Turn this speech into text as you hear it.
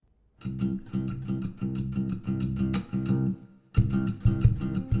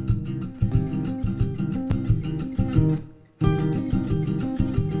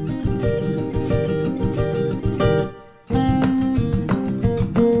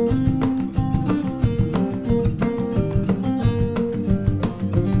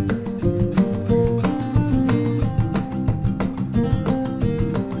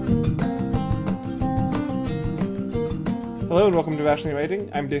Rationally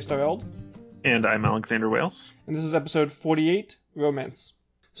Writing. I'm Dave Starreld. And I'm Alexander Wales. And this is episode 48, Romance.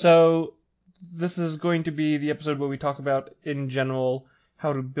 So, this is going to be the episode where we talk about, in general,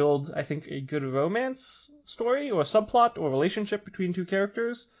 how to build, I think, a good romance story, or subplot, or relationship between two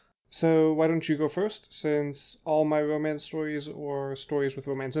characters. So, why don't you go first, since all my romance stories, or stories with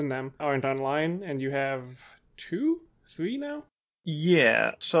romance in them, aren't online, and you have 3 now?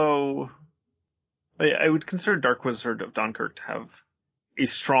 Yeah, so I would consider Dark Wizard of Dunkirk to have a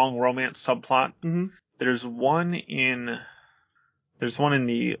strong romance subplot. Mm-hmm. There's one in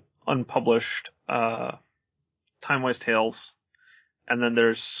the unpublished Timewise Tales, and then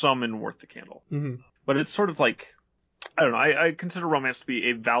there's some in Worth the Candle. Mm-hmm. But it's sort of like, I don't know, I consider romance to be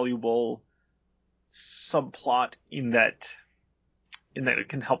a valuable subplot in that it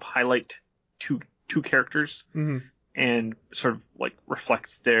can help highlight two characters. Mm-hmm. And sort of like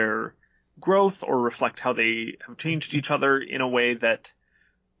reflect their growth or reflect how they have changed each other in a way that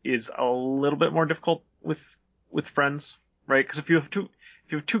is a little bit more difficult with friends, right? Because if you have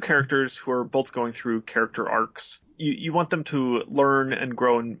two characters who are both going through character arcs, you want them to learn and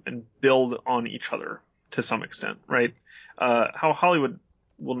grow and build on each other to some extent, right? How Hollywood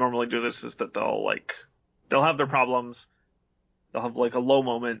will normally do this is that they'll have their problems, they'll have like a low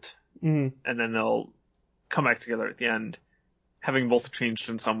moment, Mm-hmm. and then they'll come back together at the end, having both changed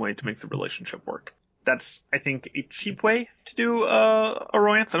in some way to make the relationship work. That's, I think, a cheap way to do a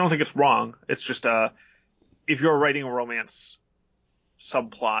romance. I don't think it's wrong. It's just if you're writing a romance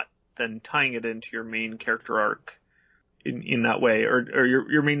subplot, then tying it into your main character arc in that way, or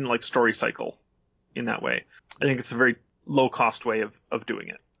your main like story cycle in that way. I think it's a very low cost way of doing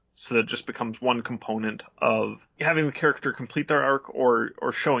it. So that it just becomes one component of having the character complete their arc or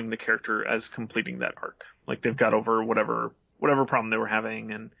showing the character as completing that arc. Like they've got over whatever problem they were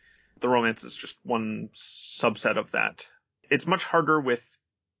having, and the romance is just one subset of that. It's much harder with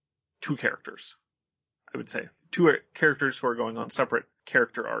two characters, I would say. Two characters who are going on separate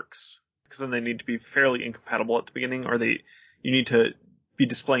character arcs, because then they need to be fairly incompatible at the beginning, or you need to be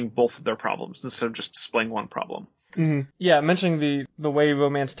displaying both of their problems instead of just displaying one problem. Mm-hmm. Yeah, mentioning the way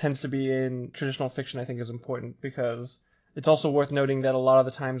romance tends to be in traditional fiction I think is important, because it's also worth noting that a lot of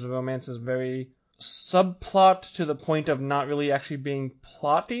the times romance is very subplot to the point of not really actually being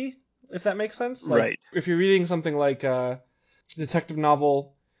plotty, if that makes sense. Like, Right. if you're reading something like a detective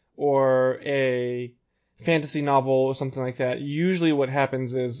novel or a fantasy novel or something like that, usually what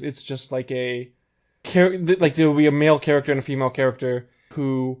happens is it's just like there will be a male character and a female character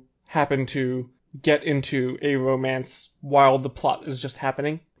who happen to get into a romance while the plot is just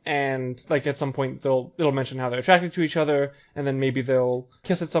happening. And like at some point it'll mention how they're attracted to each other, and then maybe they'll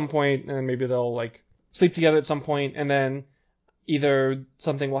kiss at some point, and then maybe they'll like sleep together at some point, and then either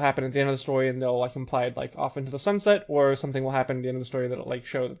something will happen at the end of the story and they'll like imply it like off into the sunset, or something will happen at the end of the story that'll like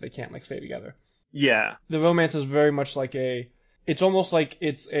show that they can't like stay together. Yeah. The romance is very much like it's almost like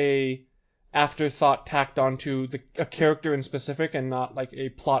it's a afterthought tacked onto a character in specific, and not like a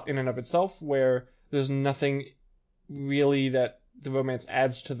plot in and of itself, where there's nothing really that the romance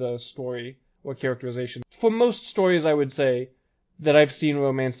adds to the story or characterization. For most stories, I would say, that I've seen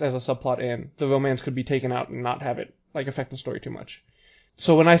romance as a subplot in, the romance could be taken out and not have it like affect the story too much.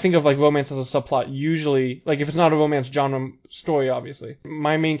 So when I think of like romance as a subplot, usually, like if it's not a romance genre story, obviously,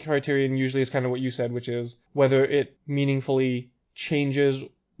 my main criterion usually is kind of what you said, which is whether it meaningfully changes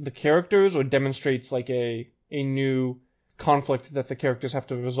the characters or demonstrates like a new conflict that the characters have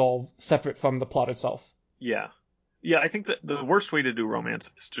to resolve separate from the plot itself. Yeah. Yeah, I think that the worst way to do romance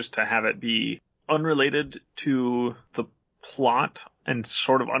is just to have it be unrelated to the plot and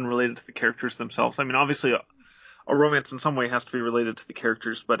sort of unrelated to the characters themselves. I mean, obviously a romance in some way has to be related to the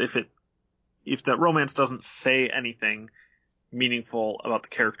characters, but if that romance doesn't say anything meaningful about the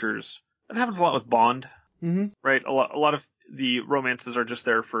characters, that happens a lot with Bond, Mm-hmm. right? A lot of the romances are just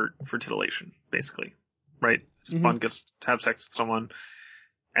there for titillation, basically, right? Mm-hmm. Bond gets to have sex with someone,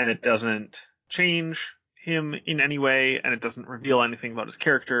 and it doesn't change him in any way, and it doesn't reveal anything about his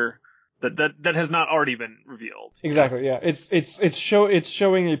character that has not already been revealed. Exactly. Yeah. It's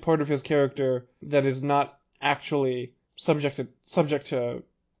showing a part of his character that is not actually subject to,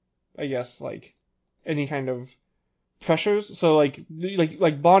 I guess, like any kind of pressures. So like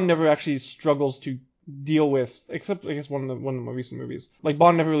Bond never actually struggles to deal with, except I guess one of the more recent movies. Like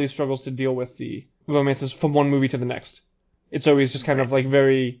Bond never really struggles to deal with the romances from one movie to the next. It's always just kind of like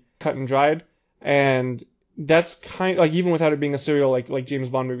very cut and dried, and that's kind like, even without it being a serial like James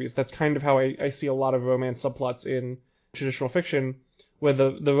Bond movies, that's kind of how I see a lot of romance subplots in traditional fiction, where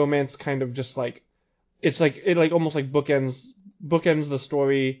the romance kind of just like, it's like it like almost like bookends the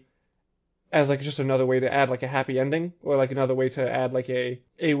story, as like just another way to add like a happy ending, or like another way to add like a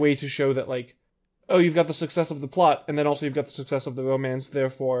way to show that like, oh, you've got the success of the plot, and then also you've got the success of the romance,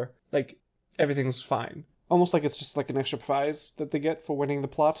 therefore like everything's fine. Almost like it's just like an extra prize that they get for winning the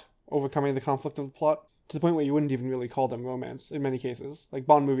plot, overcoming the conflict of the plot, to the point where you wouldn't even really call them romance in many cases. Like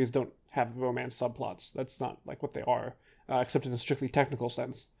Bond movies don't have romance subplots. That's not like what they are, except in a strictly technical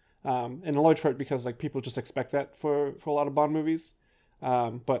sense. In a large part because like people just expect that for a lot of Bond movies.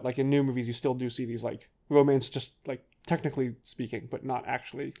 But like in new movies, you still do see these like romance, just like technically speaking, but not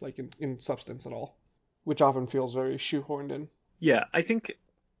actually like in substance at all, which often feels very shoehorned in. Yeah, I think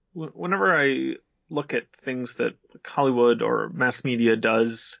whenever I look at things that Hollywood or mass media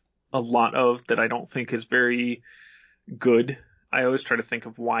does a lot of that I don't think is very good, I always try to think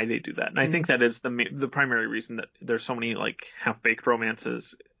of why they do that. And I think that is the primary reason that there's so many like half-baked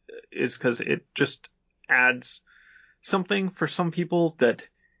romances is because it just adds something for some people that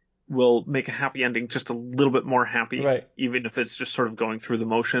will make a happy ending just a little bit more happy, Right. even if it's just sort of going through the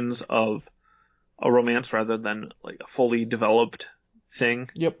motions of a romance rather than like a fully developed thing.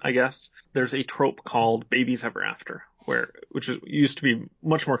 Yep. I guess there's a trope called babies ever after, which used to be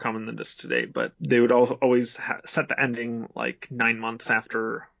much more common than this today, but they would always set the ending like 9 months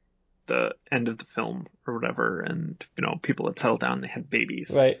after the end of the film or whatever, and people had settled down, they had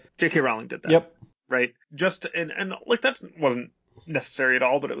babies. Right. J.K. Rowling did that. Yep. Right. Just and like that wasn't necessary at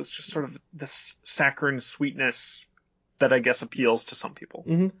all, but it was just sort of this saccharine sweetness that I guess appeals to some people.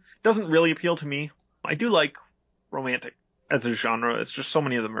 Mm-hmm. Doesn't really appeal to me. I do like romantic as a genre. It's just so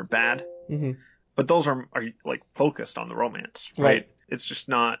many of them are bad. Mm-hmm. But those are like focused on the romance, right? It's just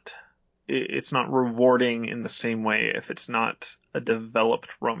not. It's not rewarding in the same way if it's not a developed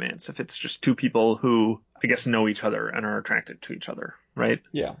romance. If it's just two people who I guess know each other and are attracted to each other, right?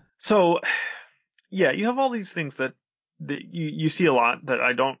 Yeah. So, yeah, you have all these things that you see a lot that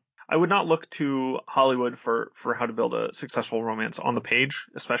I would not look to Hollywood for how to build a successful romance on the page,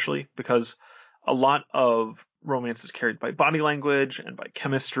 especially because a lot of romance is carried by body language and by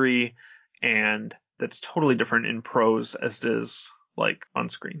chemistry, and that's totally different in prose as it is like on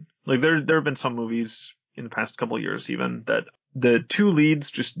screen. Like there have been some movies in the past couple of years even that the two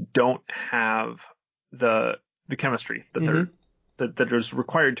leads just don't have the chemistry that that is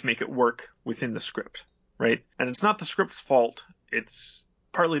required to make it work within the script, right? And it's not the script's fault.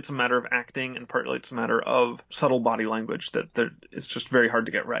 Partly it's a matter of acting, and partly it's a matter of subtle body language that it's just very hard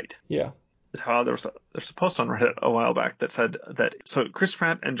to get right. Yeah. There's a post on Reddit a while back that said that so Chris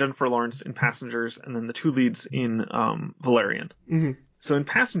Pratt and Jennifer Lawrence in Passengers, and then the two leads in Valerian. Mm-hmm. So in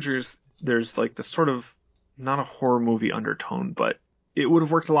Passengers, there's like this sort of not a horror movie undertone, but it would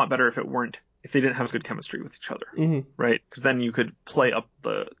have worked a lot better if they didn't have good chemistry with each other, right? Because then you could play up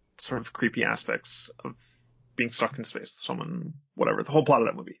the sort of creepy aspects of being stuck in space with someone, whatever, the whole plot of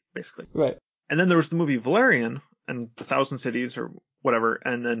that movie, basically. Right. And then there was the movie Valerian and The Thousand Cities or whatever,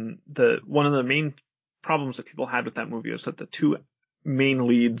 and then one of the main problems that people had with that movie is that the two main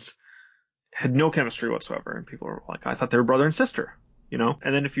leads had no chemistry whatsoever, and people were like, I thought they were brother and sister, And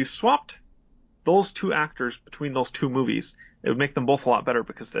then if you swapped those two actors between those two movies, it would make them both a lot better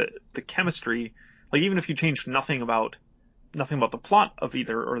because the chemistry, like even if you changed nothing about the plot of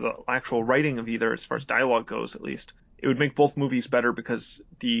either or the actual writing of either, as far as dialogue goes at least, it would make both movies better because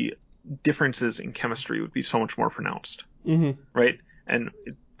the differences in chemistry would be so much more pronounced, right? And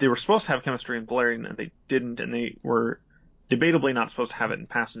they were supposed to have chemistry in Valerian and they didn't, and they were debatably not supposed to have it in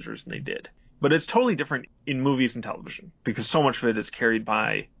Passengers, and they did. But it's totally different in movies and television because so much of it is carried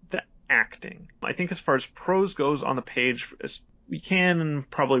by the acting. I think as far as prose goes on the page, we can and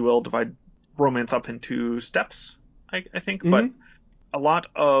probably will divide romance up into steps, I think, but a lot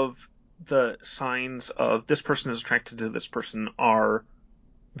of the signs of this person is attracted to this person are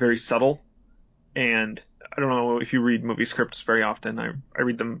very subtle, and I don't know if you read movie scripts very often. I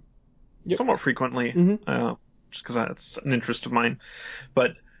read them somewhat frequently, just because that's an interest of mine,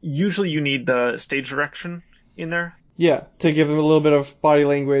 but usually you need the stage direction in there. Yeah, to give them a little bit of body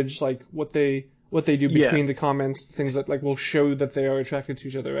language, like what they do between the comments, things that like will show that they are attracted to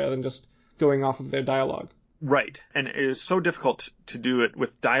each other rather than just going off of their dialogue. Right. And it is so difficult to do it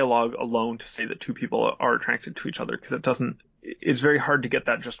with dialogue alone to say that two people are attracted to each other because it's very hard to get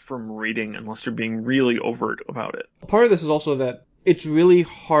that just from reading unless you're being really overt about it. Part of this is also that it's really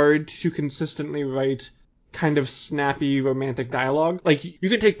hard to consistently write kind of snappy romantic dialogue. Like you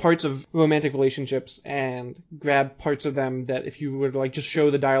can take parts of romantic relationships and grab parts of them that if you were to like just show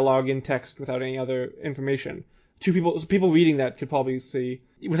the dialogue in text without any other information, people reading that could probably see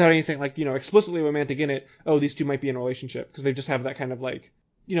without anything like, explicitly romantic in it, oh, these two might be in a relationship because they just have that kind of like,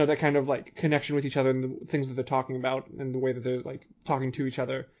 that kind of like connection with each other and the things that they're talking about and the way that they're like talking to each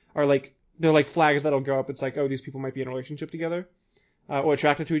other are like they're like flags that'll go up. It's like, oh, these people might be in a relationship together, or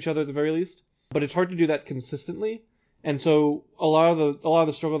attracted to each other at the very least. But it's hard to do that consistently. And so a lot of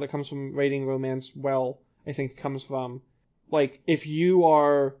the struggle that comes from writing romance well, I think, comes from, like, if you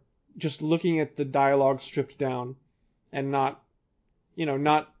are just looking at the dialogue stripped down and not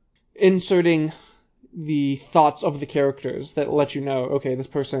inserting the thoughts of the characters that let you know, okay, this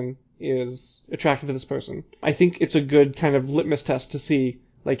person is attracted to this person. I think it's a good kind of litmus test to see,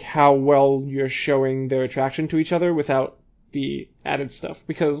 like, how well you're showing their attraction to each other without the added stuff.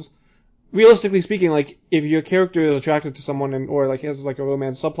 Because realistically speaking, like, if your character is attracted to someone or like has like a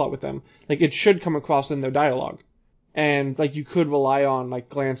romance subplot with them, like, it should come across in their dialogue. And like, you could rely on like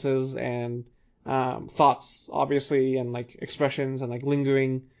glances and thoughts, obviously, and like expressions and like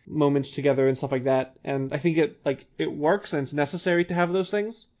lingering moments together and stuff like that. And I think it works and it's necessary to have those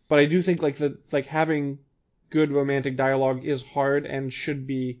things. But I do think like having good romantic dialogue is hard and should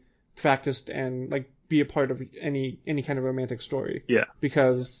be practiced and like be a part of any kind of romantic story. Yeah.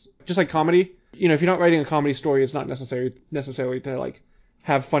 Because just like comedy, if you're not writing a comedy story, it's not necessarily to like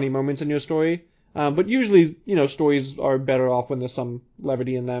have funny moments in your story. But usually, stories are better off when there's some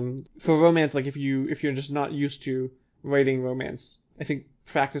levity in them. For romance, like if you're just not used to writing romance, I think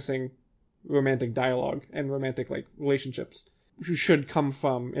practicing romantic dialogue and romantic like relationships should come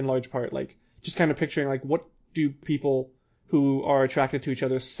from, in large part, like just kind of picturing like what do people who are attracted to each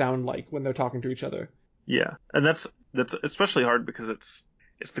other sound like when they're talking to each other. Yeah, and that's especially hard because it's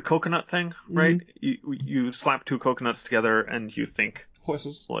the coconut thing, right? Mm-hmm. You slap two coconuts together and you think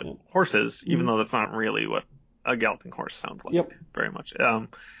horses, horses, even though that's not really what a galloping horse sounds like. Yep. Very much.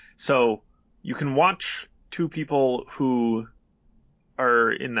 So you can watch two people who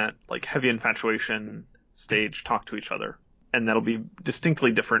are in that like heavy infatuation stage talk to each other, and that'll be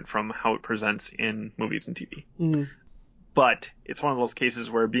distinctly different from how it presents in movies and TV. Mm-hmm. But it's one of those cases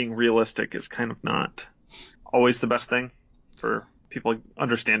where being realistic is kind of not always the best thing for people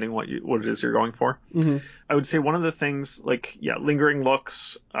understanding what it is you're going for. Mm-hmm. I would say one of the things, like, lingering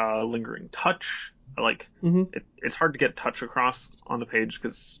looks, lingering touch, like, it's hard to get touch across on the page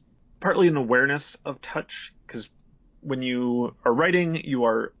because partly an awareness of touch, because when you are writing,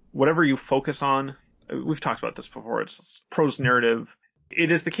 whatever you focus on, we've talked about this before, it's prose narrative.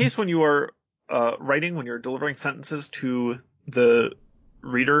 It is the case when you are writing, when you're delivering sentences to the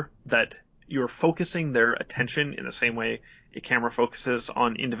reader, that you're focusing their attention in the same way a camera focuses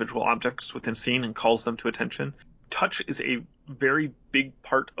on individual objects within a scene and calls them to attention. Touch is a very big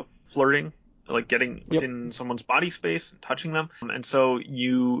part of flirting, like getting within someone's body space and touching them. And so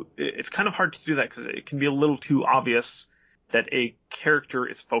it's kind of hard to do that because it can be a little too obvious that a character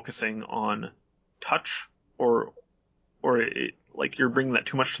is focusing on touch or like you're bringing that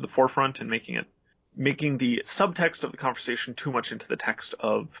too much to the forefront and making the subtext of the conversation too much into the text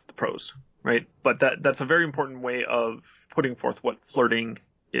of the prose, right? But that's a very important way of putting forth what flirting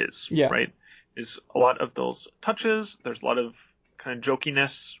is, right? Is a lot of those touches. There's a lot of kind of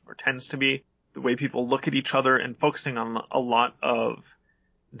jokiness, or tends to be, the way people look at each other and focusing on a lot of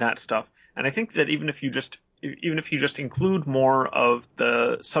that stuff. And I think that even if you just include more of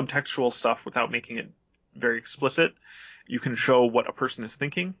the subtextual stuff without making it very explicit, you can show what a person is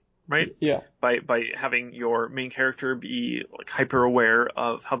thinking, right? Yeah. By having your main character be like hyper aware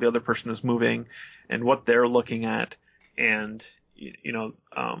of how the other person is moving and what they're looking at, and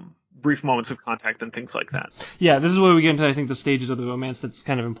brief moments of contact and things like that. Yeah, this is where we get into, I think, the stages of the romance that's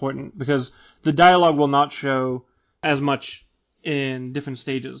kind of important, because the dialogue will not show as much in different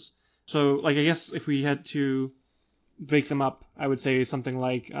stages. So, like, I guess if we had to break them up, I would say something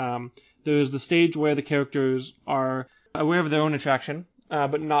like, there's the stage where the characters are aware of their own attraction,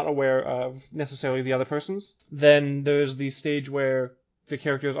 but not aware of necessarily the other person's. Then there's the stage where the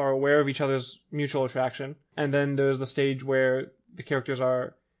characters are aware of each other's mutual attraction. And then there's the stage where the characters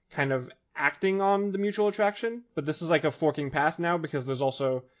are kind of acting on the mutual attraction. But this is like a forking path now, because there's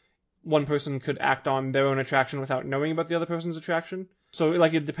also one person could act on their own attraction without knowing about the other person's attraction. So,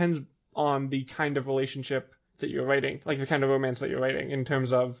 like, it depends on the kind of relationship that you're writing, like the kind of romance that you're writing, in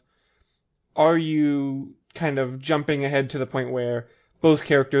terms of, are you kind of jumping ahead to the point where both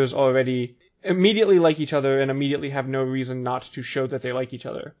characters already immediately like each other and immediately have no reason not to show that they like each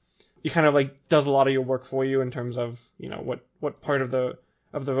other? It kind of like does a lot of your work for you in terms of, what part of the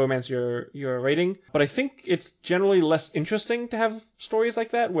romance you're writing. But I think it's generally less interesting to have stories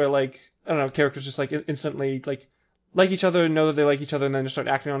like that, where, like, I don't know, characters just like instantly like each other, know that they like each other, and then just start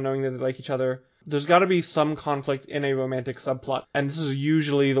acting on knowing that they like each other. There's got to be some conflict in a romantic subplot, and this is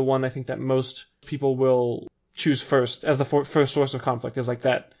usually the one I think that most people will choose first as the first source of conflict, is like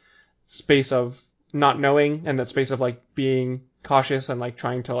that space of not knowing and that space of like being cautious and like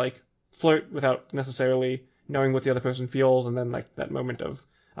trying to like flirt without necessarily knowing what the other person feels, and then like that moment of,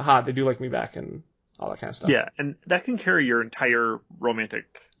 aha, they do like me back, and all that kind of stuff. Yeah, and that can carry your entire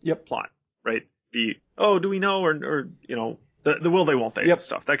romantic Yep. plot, right? The, oh, do we know, or you know, the will they, won't they Yep.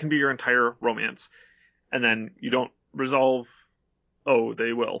 stuff. That can be your entire romance. And then you don't resolve, oh,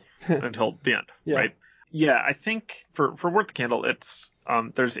 they will, until the end, Yeah. right? Yeah, I think for Worth the Candle, it's,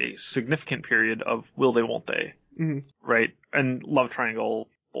 there's a significant period of will they, won't they, right? And love triangle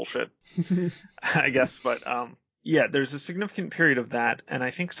bullshit, I guess. But, yeah, there's a significant period of that. And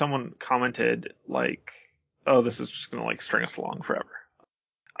I think someone commented like, oh, this is just going to like string us along forever.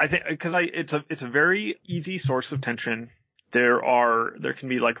 I think, because it's a very easy source of tension. There can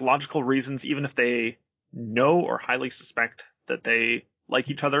be like logical reasons, even if they know or highly suspect that they like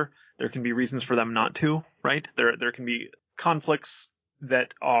each other. There can be reasons for them not to, right? There can be conflicts there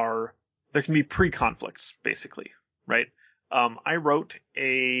can be pre-conflicts, basically, right? I wrote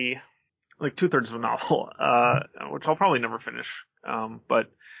like 2/3 of a novel, which I'll probably never finish.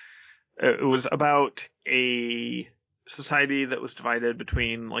 But it was about a society that was divided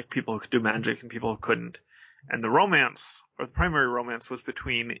between like people who could do magic and people who couldn't. And the romance, or the primary romance, was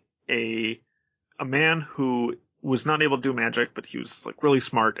between a man who was not able to do magic, but he was like really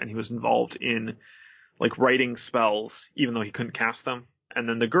smart, and he was involved in like writing spells, even though he couldn't cast them. And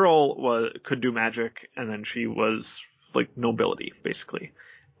then the girl could do magic, and then she was like nobility, basically.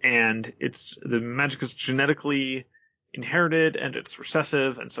 And the magic is genetically inherited, and it's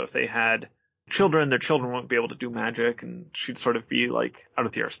recessive, and so if they had children, their children won't be able to do magic, and she'd sort of be like out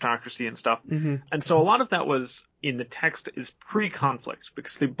of the aristocracy and stuff. And so a lot of that was in the text is pre-conflict,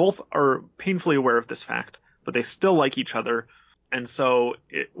 because they both are painfully aware of this fact, but they still like each other. And so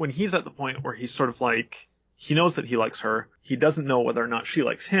when he's at the point where he's sort of like, he knows that he likes her, he doesn't know whether or not she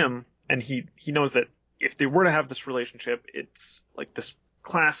likes him, and he knows that if they were to have this relationship, it's like this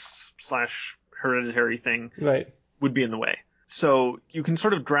class/hereditary thing would be in the way. So you can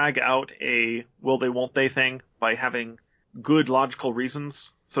sort of drag out a will they, won't they thing by having good logical reasons.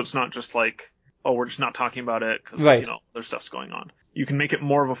 So it's not just like, oh, we're just not talking about it because, you know, there's stuff's going on. You can make it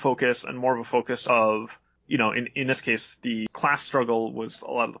more of a focus, and more of a focus of, you know, in this case, the class struggle was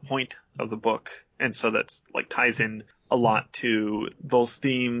a lot of the point of the book. And so that's like ties in a lot to those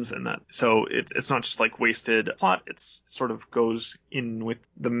themes, and that, so it's not just like wasted plot. It's sort of goes in with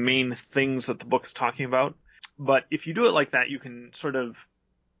the main things that the book's talking about. But if you do it like that, you can sort of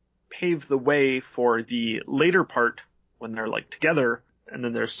pave the way for the later part when they're like together, and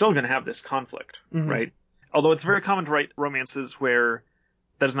then they're still going to have this conflict, right? Although it's very common to write romances where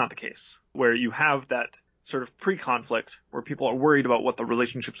that is not the case, where you have that sort of pre-conflict where people are worried about what the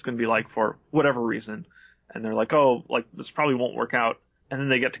relationship's going to be like for whatever reason. And they're like, oh, like this probably won't work out. And then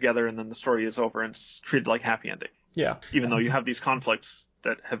they get together, and then the story is over, and it's treated like happy ending. Yeah. Even though you have these conflicts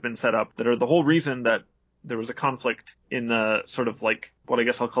that have been set up that are the whole reason that there was a conflict in the sort of like what I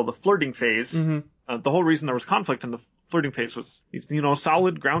guess I'll call the flirting phase. The whole reason there was conflict in the flirting phase was these, you know,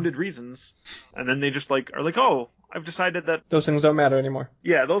 solid, grounded reasons. And then they just like are like, oh, I've decided that those things don't matter anymore.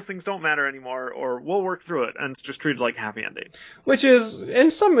 Yeah, those things don't matter anymore, or we'll work through it, and it's just treated like happy ending. Which is,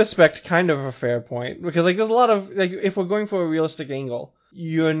 in some respect, kind of a fair point, because like there's a lot of like, if we're going for a realistic angle,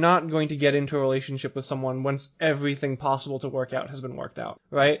 you're not going to get into a relationship with someone once everything possible to work out has been worked out,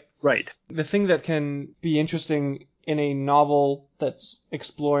 right? Right. The thing that can be interesting in a novel that's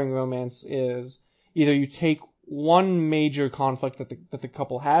exploring romance is either you take one major conflict that the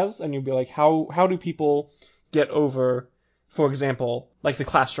couple has, and you'll be like, how do people get over, for example, like the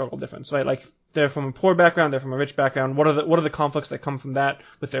class struggle difference, right? Like they're from a poor background, they're from a rich background. What are the conflicts that come from that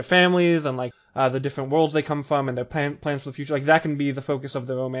with their families, and like the different worlds they come from, and their plans for the future? Like that can be the focus of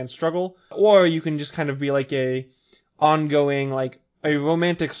the romance struggle. Or you can just kind of be like a ongoing, like a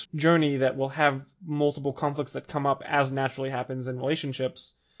romantic journey that will have multiple conflicts that come up as naturally happens in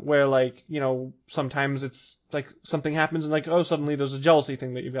relationships, where like, you know, sometimes it's like something happens and like, oh, suddenly there's a jealousy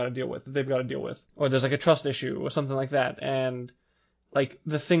thing that you've got to deal with, that they've got to deal with, or there's like a trust issue or something like that. And like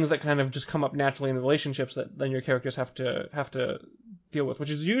the things that kind of just come up naturally in the relationships that then your characters have to deal with, which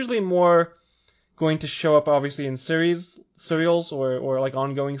is usually more going to show up obviously in serials or like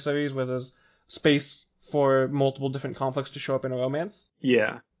ongoing series where there's space for multiple different conflicts to show up in a romance.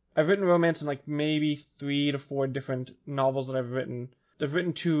 Yeah. I've written romance in like maybe 3 to 4 different novels that I've written. I've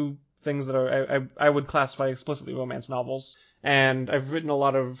written 2 things that are I would classify explicitly romance novels, and I do a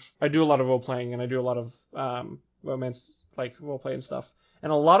lot of role playing, and I do a lot of romance like role play and stuff.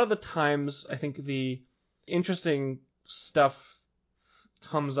 And a lot of the times, I think the interesting stuff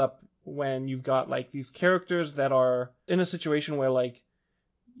comes up when you've got like these characters that are in a situation where like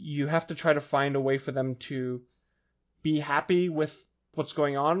you have to try to find a way for them to be happy with what's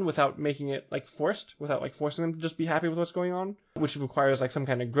going on without making it like forced, without like forcing them to just be happy with what's going on, which requires like some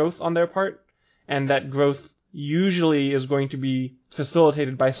kind of growth on their part, and that growth usually is going to be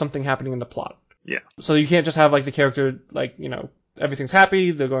facilitated by something happening in the plot. Yeah. So you can't just have like the character like, everything's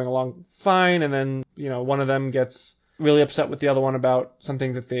happy, they're going along fine, and then, one of them gets really upset with the other one about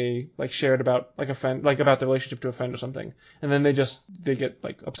something that they like shared about like a friend, like about the relationship to a friend or something. And then they get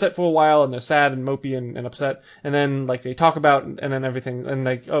like upset for a while, and they're sad and mopey and upset. And then like they talk about, and then everything, and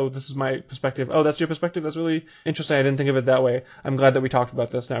like, oh, this is my perspective. Oh, that's your perspective. That's really interesting. I didn't think of it that way. I'm glad that we talked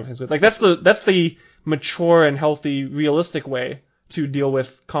about this. Now everything's good. Like that's the mature and healthy, realistic way to deal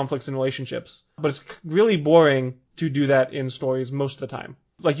with conflicts in relationships. But it's really boring to do that in stories most of the time.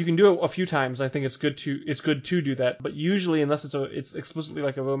 Like you can do it a few times. I think it's good to do that. But usually, unless it's explicitly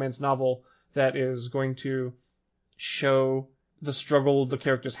like a romance novel that is going to show the struggle the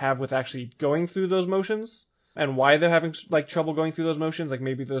characters have with actually going through those motions and why they're having like trouble going through those motions. Like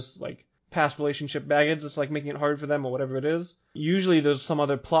maybe there's like past relationship baggage that's like making it hard for them or whatever it is. Usually there's some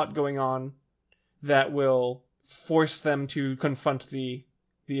other plot going on that will force them to confront the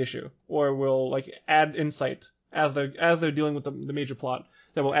issue, or will like add insight as they're dealing with the major plot,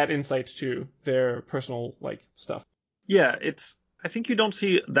 that will add insight to their personal like stuff. Yeah, I think you don't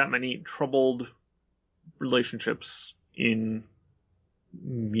see that many troubled relationships in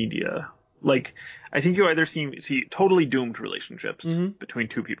media. Like, I think you either see totally doomed relationships between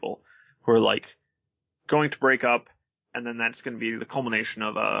two people who are like going to break up, and then that's going to be the culmination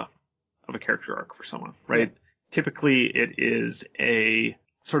of a character arc for someone, right? Yeah. Typically, it is a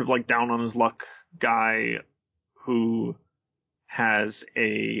sort of like down on his luck guy who has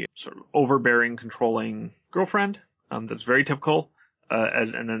a sort of overbearing, controlling girlfriend. That's very typical.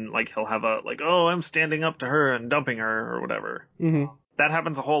 And then like he'll have a like, oh, I'm standing up to her and dumping her or whatever. Mm-hmm. That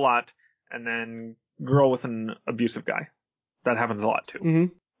happens a whole lot. And then girl with an abusive guy. That happens a lot too.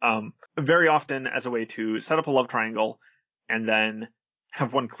 Mm-hmm. Very often as a way to set up a love triangle and then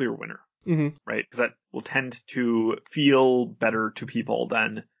have one clear winner. Mm-hmm. Right? Because that will tend to feel better to people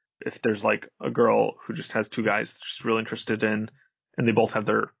than if there's like a girl who just has two guys that she's really interested in, and they both have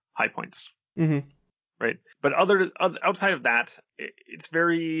their high points. Mm-hmm. Right? But outside of that, it's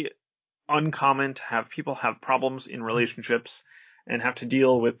very uncommon to have people have problems in relationships and have to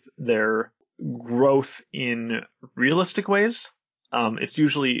deal with their growth in realistic ways. It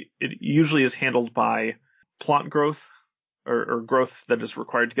usually is handled by plot growth or growth that is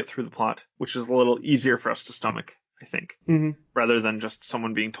required to get through the plot, which is a little easier for us to stomach, I think, rather than just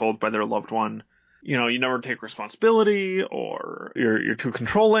someone being told by their loved one, you never take responsibility, or you're too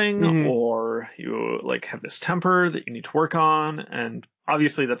controlling, or you like have this temper that you need to work on. And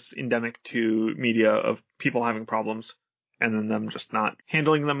obviously that's endemic to media of people having problems and then them just not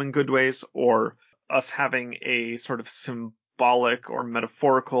handling them in good ways, or us having a sort of symbolic or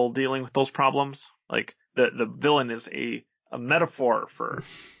metaphorical dealing with those problems. Like the villain is a metaphor for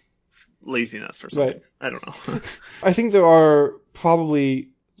laziness or something. Right. I don't know. I think there are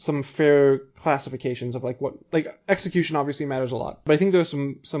probably some fair classifications of like execution obviously matters a lot, but I think there's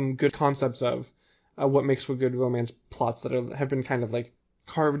some good concepts of what makes for good romance plots that have been kind of like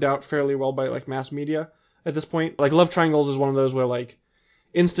carved out fairly well by like mass media at this point. Like Love Triangles is one of those where like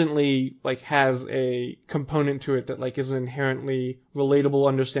instantly like has a component to it that like is an inherently relatable,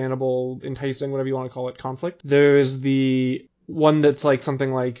 understandable, enticing, whatever you want to call it, conflict. There's the one that's like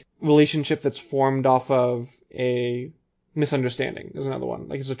something like relationship that's formed off of a misunderstanding is another one.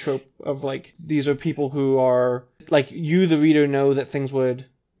 Like it's a trope of like these are people who are like, you the reader know that things would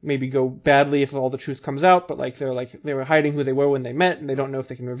maybe go badly if all the truth comes out, but like they were hiding who they were when they met, and they don't know if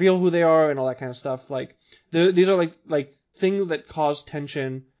they can reveal who they are and all that kind of stuff. Like these are like things that cause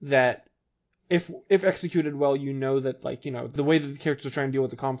tension that if executed well, that like, the way that the characters are trying to deal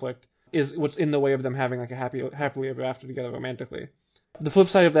with the conflict is what's in the way of them having like a happily ever after together romantically. The flip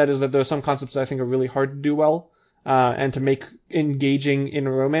side of that is that there are some concepts that I think are really hard to do well, and to make engaging in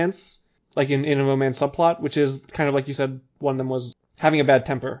a romance, like in a romance subplot, which is kind of like you said, one of them was having a bad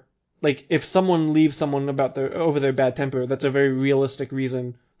temper. Like if someone leaves someone over their bad temper, that's a very realistic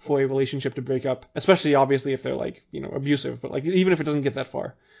reason for a relationship to break up, especially obviously if they're like, abusive, but like even if it doesn't get that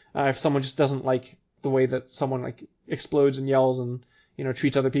far, if someone just doesn't like the way that someone like explodes and yells and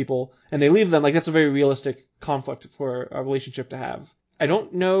treats other people, and they leave them, like that's a very realistic conflict for a relationship to have. I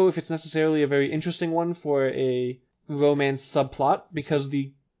don't know if it's necessarily a very interesting one for a romance subplot, because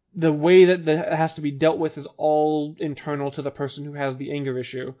the way that it has to be dealt with is all internal to the person who has the anger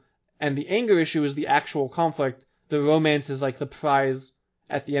issue, and the anger issue is the actual conflict. The romance is like the prize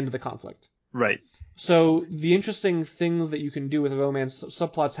at the end of the conflict. Right. So the interesting things that you can do with romance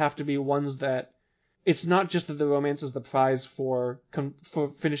subplots have to be ones that it's not just that the romance is the prize for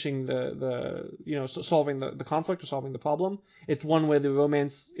finishing solving the conflict or solving the problem. It's one where the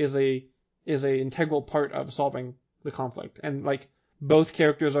romance is a integral part of solving the conflict, and like both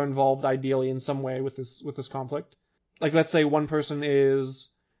characters are involved ideally in some way with this conflict. Like, let's say one person is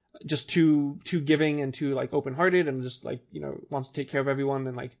just too giving and too like open-hearted and just like, wants to take care of everyone,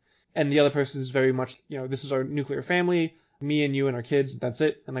 and the other person is very much, this is our nuclear family, me and you and our kids, that's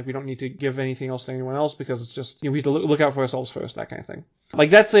it, and like we don't need to give anything else to anyone else because it's just, we have to look out for ourselves first, that kind of thing.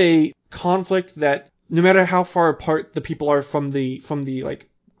 Like, that's a conflict that no matter how far apart the people are from the like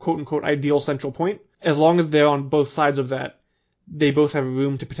quote unquote ideal central point, as long as they're on both sides of that, they both have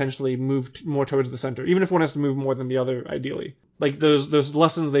room to potentially move more towards the center, even if one has to move more than the other, ideally. Like, there's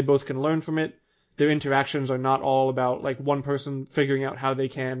lessons they both can learn from it. Their interactions are not all about like one person figuring out how they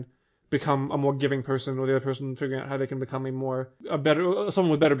can become a more giving person, or the other person figuring out how they can become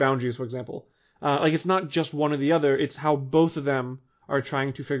someone with better boundaries, for example. Like, it's not just one or the other, it's how both of them are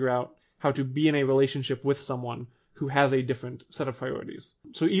trying to figure out how to be in a relationship with someone who has a different set of priorities.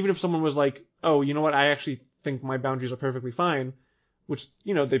 So even if someone was like, oh, you know what, I actually think my boundaries are perfectly fine, which,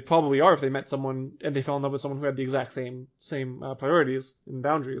 they probably are if they met someone and they fell in love with someone who had the exact same priorities and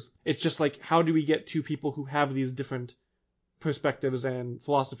boundaries. It's just like, how do we get two people who have these different perspectives and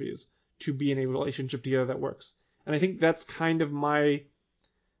philosophies to be in a relationship together that works? And I think that's kind of my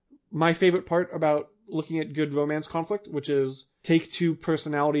favorite part about looking at good romance conflict, which is take two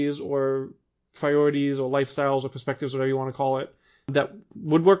personalities or priorities or lifestyles or perspectives, whatever you want to call it, that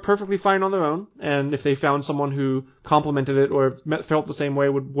would work perfectly fine on their own, and if they found someone who complemented it or felt the same way,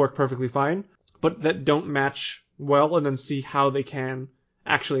 would work perfectly fine, but that don't match well, and then see how they can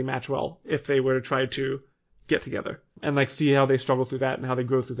actually match well if they were to try to get together, and like see how they struggle through that and how they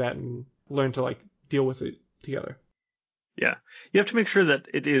grow through that and learn to like deal with it together. Yeah. You have to make sure that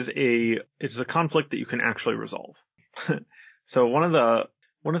it's a conflict that you can actually resolve. So one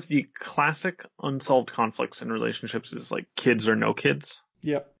of the classic unsolved conflicts in relationships is like kids or no kids.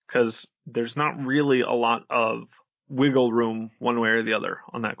 Yep. Because there's not really a lot of wiggle room one way or the other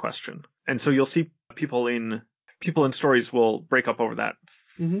on that question. And so you'll see people in stories will break up over that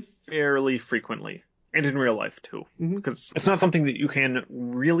fairly frequently. And in real life too. Because it's not something that you can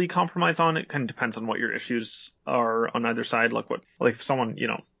really compromise on. It kind of depends on what your issues are on either side. Like if someone,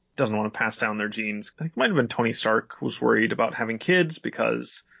 doesn't want to pass down their genes. I think it might have been Tony Stark who was worried about having kids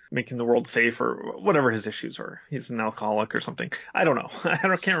because making the world safe or whatever his issues are. He's an alcoholic or something. I don't know.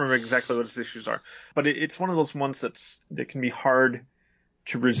 Can't remember exactly what his issues are. But it's one of those ones that can be hard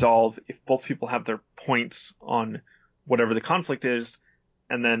to resolve if both people have their points on whatever the conflict is,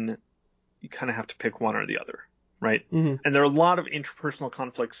 and then you kind of have to pick one or the other, right? And there are a lot of interpersonal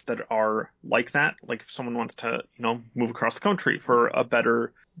conflicts that are like that. Like if someone wants to, move across the country for a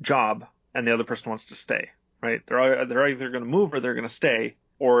better job and the other person wants to stay, right? They're either going to move or they're going to stay,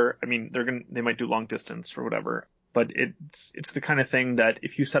 or, they might do long distance or whatever. But it's the kind of thing that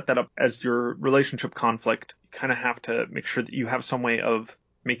if you set that up as your relationship conflict, you kind of have to make sure that you have some way of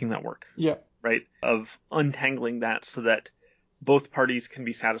making that work. Yeah. Right? Of untangling that so that both parties can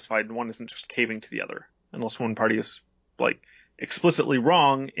be satisfied and one isn't just caving to the other, unless one party is like explicitly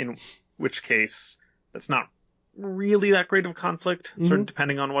wrong, in which case that's not really that great of a conflict, sort of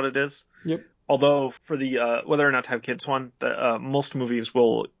depending on what it is. Yep. Although for the whether or not to have kids one, most movies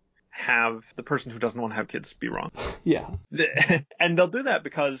will have the person who doesn't want to have kids be wrong. Yeah. And they'll do that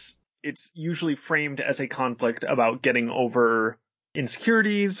because it's usually framed as a conflict about getting over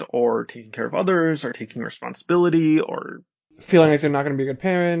insecurities or taking care of others or taking responsibility or feeling like they're not going to be a good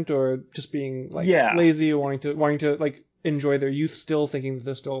parent, or just being like lazy, or wanting to like enjoy their youth still, thinking that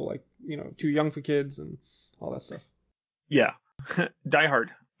they're still like, too young for kids and all that stuff. Yeah. Die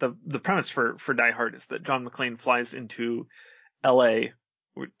Hard. The premise for Die Hard is that John McClane flies into LA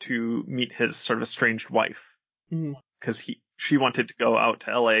to meet his sort of estranged wife. Because she wanted to go out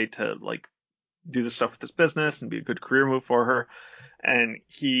to LA to like do the stuff with his business and be a good career move for her. And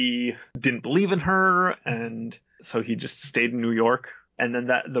he didn't believe in her, and so he just stayed in New York. And then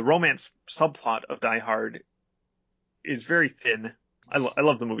the romance subplot of Die Hard is very thin. I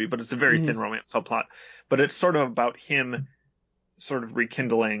love the movie, but it's a very thin romance subplot. But it's sort of about him sort of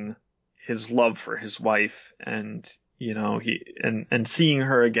rekindling his love for his wife, and and seeing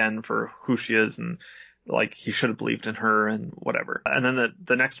her again for who she is, and like he should have believed in her and whatever. And then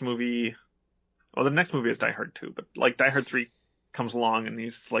the next movie, well, the next movie is Die Hard 2, but like Die Hard 3 comes along and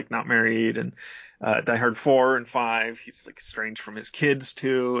he's like not married, and Die Hard 4 and 5 he's like estranged from his kids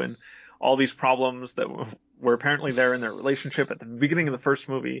too, and all these problems that where apparently they're in their relationship at the beginning of the first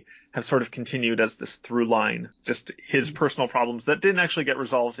movie has sort of continued as this through line, just his personal problems that didn't actually get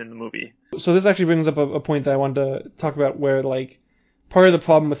resolved in the movie. So this actually brings up a point that I wanted to talk about, where like part of the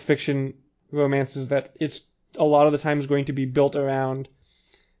problem with fiction romance is that it's a lot of the times going to be built around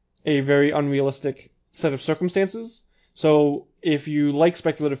a very unrealistic set of circumstances. So if you like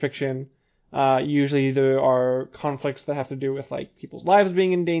speculative fiction, usually there are conflicts that have to do with like people's lives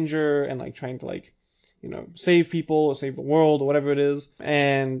being in danger and like trying to like, save people or save the world or whatever it is.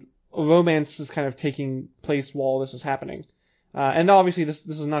 And romance is kind of taking place while this is happening. And obviously this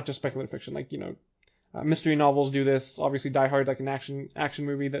is not just speculative fiction. Like, mystery novels do this. Obviously Die Hard, like an action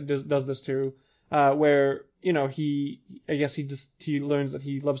movie that does this too. Where, he learns that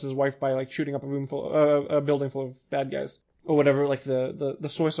he loves his wife by like shooting up a building full of bad guys or whatever. Like the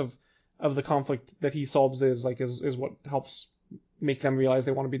source of the conflict that he solves is what helps make them realize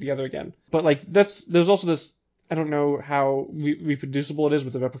they want to be together again. But like there's also this, I don't know how reproducible it is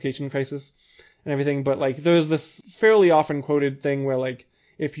with the replication crisis and everything, but like there's this fairly often quoted thing where like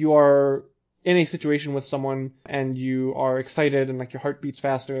if you are in a situation with someone and you are excited and like your heart beats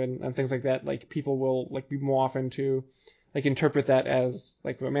faster and things like that, like people will like be more often to like interpret that as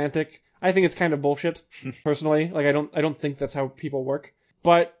like romantic. I think it's kind of bullshit personally. Like I don't think that's how people work,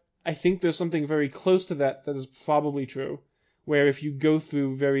 but I think there's something very close to that is probably true, where if you go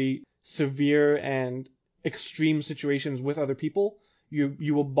through very severe and extreme situations with other people,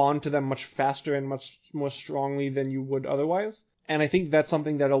 you will bond to them much faster and much more strongly than you would otherwise. And I think that's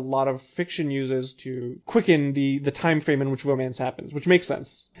something that a lot of fiction uses to quicken the time frame in which romance happens, which makes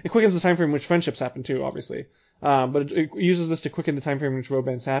sense. It quickens the time frame in which friendships happen too, obviously. But it uses this to quicken the time frame in which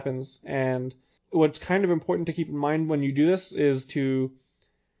romance happens. And what's kind of important to keep in mind when you do this is to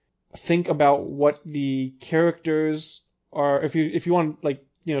think about what the characters are, if you want like,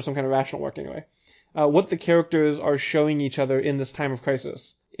 some kind of rational work anyway, what the characters are showing each other in this time of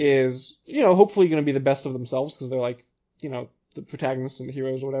crisis is, hopefully going to be the best of themselves because they're like, the protagonists and the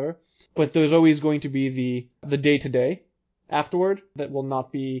heroes or whatever. But there's always going to be the day-to-day afterward that will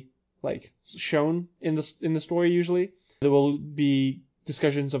not be like shown in the story usually. There will be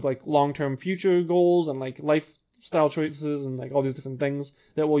discussions of like long-term future goals and like lifestyle choices and like all these different things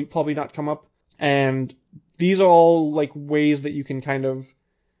that will probably not come up. And these are all like ways that you can kind of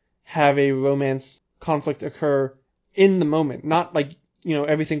have a romance conflict occur in the moment. Not like,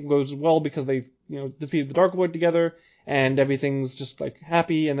 everything goes well because they've, defeated the Dark Lord together and everything's just like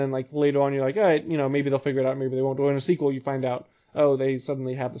happy, and then like later on you're like, all right, maybe they'll figure it out, maybe they won't. Or in a sequel you find out, oh, they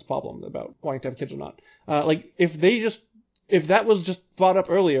suddenly have this problem about wanting to have kids or not. Like if that was just brought up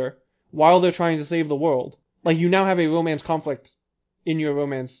earlier while they're trying to save the world, like you now have a romance conflict in your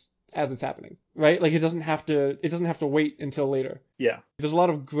romance as it's happening, right? Like it doesn't have to wait until later. Yeah. There's a lot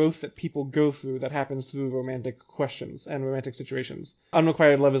of growth that people go through that happens through romantic questions and romantic situations.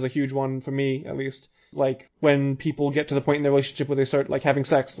 Unrequited love is a huge one for me, at least. Like when people get to the point in their relationship where they start like having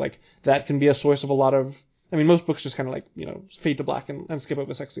sex, like that can be a source of a lot of, I mean, most books just kind of like, fade to black and skip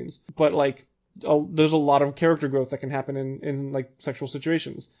over sex scenes. But like, there's a lot of character growth that can happen in like sexual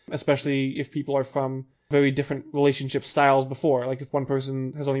situations, especially if people are from very different relationship styles before. Like if one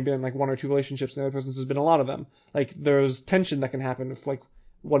person has only been in like one or two relationships and the other person has been in a lot of them, like there's tension that can happen if like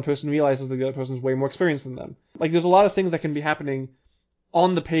one person realizes that the other person's way more experienced than them. Like there's a lot of things that can be happening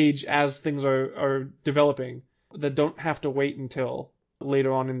on the page as things are developing that don't have to wait until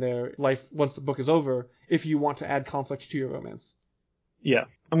later on in their life once the book is over if you want to add conflict to your romance. Yeah.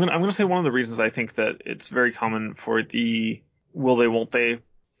 I'm gonna say one of the reasons I think that it's very common for the will they won't they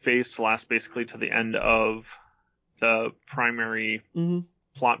phase to last basically to the end of the primary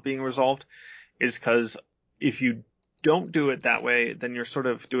plot being resolved is because if you don't do it that way, then you're sort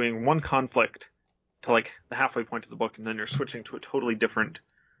of doing one conflict to like the halfway point of the book, and then you're switching to a totally different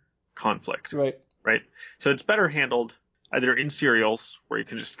conflict. Right. Right. So it's better handled either in serials where you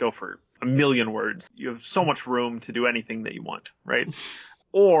can just go for a million words. You have so much room to do anything that you want, right?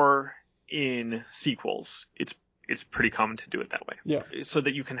 Or in sequels. It's pretty common to do it that way. Yeah. So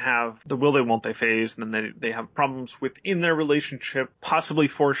that you can have the will they won't they phase, and then they have problems within their relationship, possibly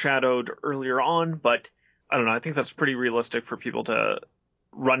foreshadowed earlier on, but I don't know, I think that's pretty realistic for people to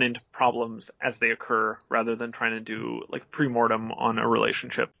run into problems as they occur rather than trying to do like pre-mortem on a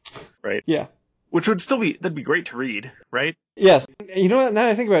relationship, right? Yeah. Which would still that'd be great to read, right? Yes. You know what, now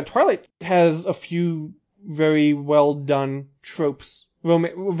I think about it, Twilight has a few very well done tropes,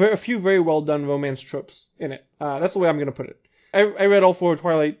 a few very well done romance tropes in it. That's the way I'm going to put it. I read all 4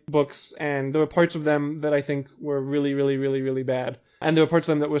 Twilight books, and there were parts of them that I think were really, really, really, really bad. And there were parts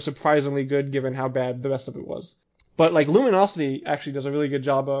of them that were surprisingly good given how bad the rest of it was. But like Luminosity actually does a really good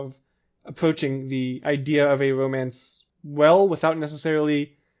job of approaching the idea of a romance well without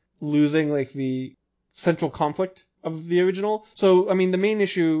necessarily losing like the central conflict of the original. So, I mean, the main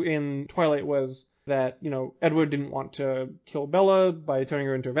issue in Twilight was that, Edward didn't want to kill Bella by turning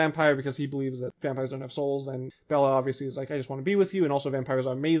her into a vampire because he believes that vampires don't have souls, and Bella obviously is like, I just want to be with you, and also vampires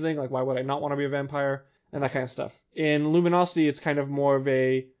are amazing, like why would I not want to be a vampire, and that kind of stuff. In Luminosity, it's kind of more of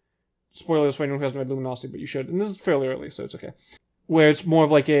a, spoilers for anyone who hasn't read Luminosity, but you should, and this is fairly early, so it's okay, where it's more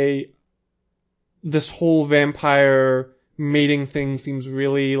of like this whole vampire mating thing seems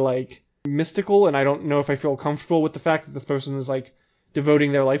really like mystical, and I don't know if I feel comfortable with the fact that this person is like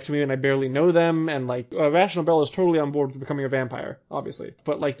devoting their life to me and I barely know them, and like Rational Bella is totally on board with becoming a vampire, obviously,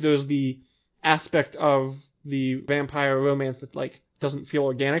 but like there's the aspect of the vampire romance that like doesn't feel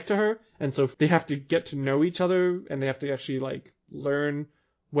organic to her, and so they have to get to know each other and they have to actually like learn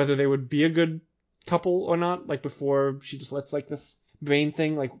whether they would be a good couple or not, like before she just lets like this brain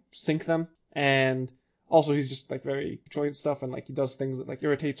thing like sink them. And also he's just like very controlling stuff, and like he does things that like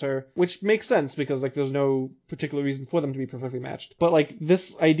irritates her, which makes sense because like there's no particular reason for them to be perfectly matched. But like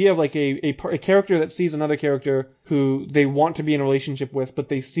this idea of like a character that sees another character who they want to be in a relationship with, but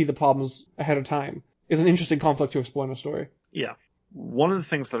they see the problems ahead of time, is an interesting conflict to explore in a story. Yeah. One of the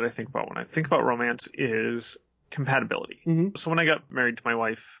things that I think about when I think about romance is compatibility. Mm-hmm. So when I got married to my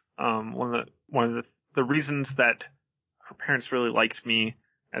wife, one of the reasons that her parents really liked me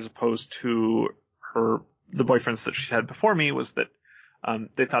as opposed to the boyfriends that she had before me was that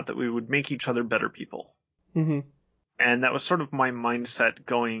they thought that we would make each other better people. Mm-hmm. And that was sort of my mindset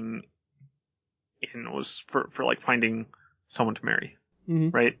going in, was for like finding someone to marry, Mm-hmm.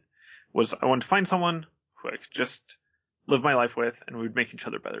 right? Was I wanted to find someone who I could just live my life with, and we would make each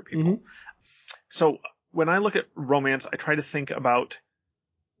other better people. Mm-hmm. So when I look at romance, I try to think about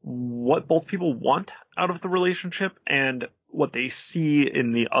what both people want out of the relationship and what they see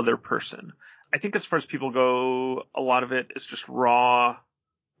in the other person. I think as far as people go, a lot of it is just raw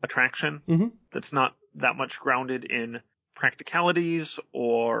attraction. Mm-hmm. That's not that much grounded in practicalities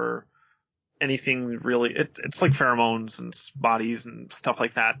or anything really. It's like pheromones and bodies and stuff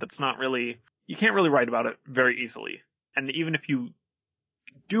like that. That's not really, you can't really write about it very easily. And even if you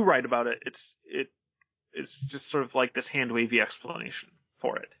do write about it, it's just sort of like this hand wavy explanation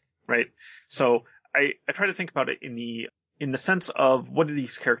for it, right? So I try to think about it in the sense of, what do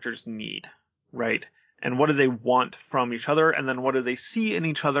these characters need, right? And what do they want from each other? And then what do they see in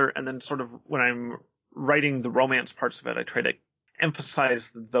each other? And then sort of when I'm writing the romance parts of it, I try to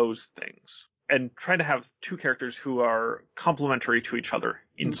emphasize those things and try to have two characters who are complementary to each other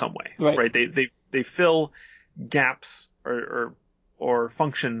in some way, right? They fill gaps or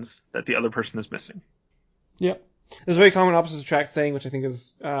functions that the other person is missing. Yeah. There's a very common opposites attract saying, which I think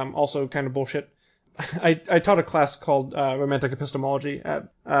is also kind of bullshit. I taught a class called Romantic Epistemology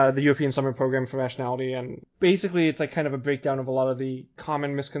at the European Summer Program for Rationality, and basically it's like kind of a breakdown of a lot of the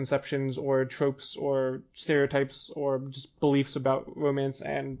common misconceptions or tropes or stereotypes or just beliefs about romance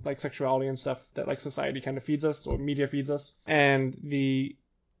and like sexuality and stuff that like society kind of feeds us or media feeds us. And the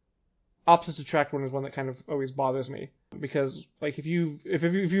opposites attract one is one that kind of always bothers me, because like if you've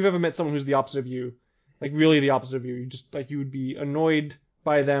ever met someone who's the opposite of you, like really the opposite of you, you would be annoyed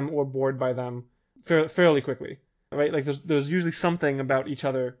by them or bored by them fairly quickly, right? Like there's usually something about each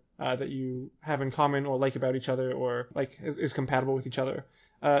other that you have in common or like about each other, or like is compatible with each other.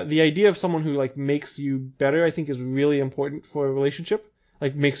 The idea of someone who like makes you better, I think, is really important for a relationship.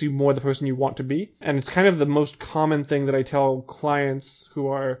 Like makes you more the person you want to be, and it's kind of the most common thing that I tell clients who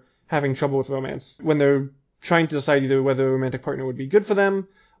are having trouble with romance when they're trying to decide either whether a romantic partner would be good for them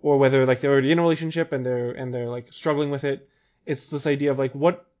or whether like they're already in a relationship and they're like struggling with it. It's this idea of like,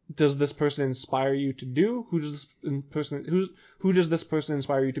 what does this person inspire you to do? Who does this person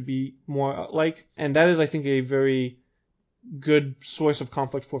inspire you to be more like? And that is, I think, a very good source of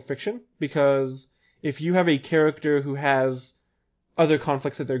conflict for fiction, because if you have a character who has other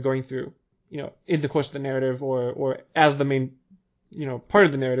conflicts that they're going through, in the course of the narrative or as the main, part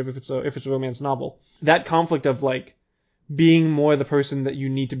of the narrative, if it's a romance novel, that conflict of like being more the person that you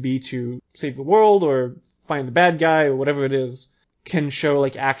need to be to save the world or find the bad guy or whatever it is, can show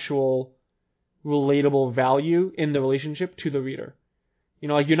like actual relatable value in the relationship to the reader.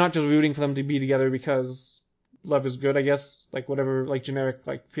 Like you're not just rooting for them to be together because love is good, I guess, like whatever like generic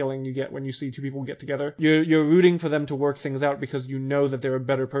like feeling you get when you see two people get together. You're rooting for them to work things out because you know that they're a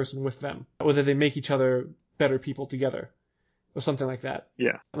better person with them, or that they make each other better people together, or something like that.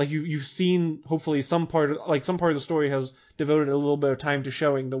 Yeah. Like you've seen, hopefully some part of the story has devoted a little bit of time to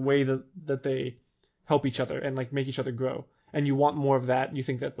showing the way that they help each other and like make each other grow. And you want more of that. You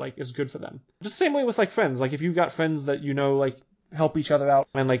think that like is good for them. Just the same way with like friends. Like if you've got friends that like help each other out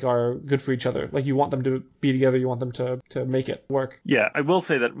and like are good for each other. Like you want them to be together, you want them to make it work. Yeah, I will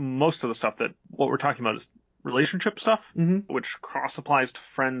say that most of the stuff that what we're talking about is relationship stuff, which cross applies to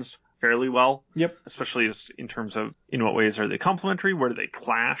friends fairly well. Yep. Especially just in terms of in what ways are they complementary, where do they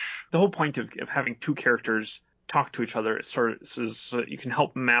clash. The whole point of having two characters talk to each other is so that you can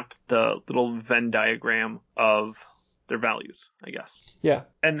help map the little Venn diagram of their values, I guess. Yeah.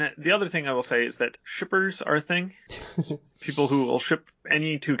 And the other thing I will say is that shippers are a thing. People who will ship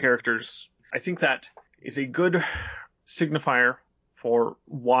any two characters. I think that is a good signifier for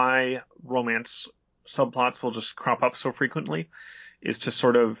why romance subplots will just crop up so frequently, is to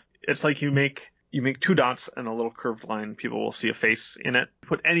sort of, it's like you make two dots and a little curved line, people will see a face in it.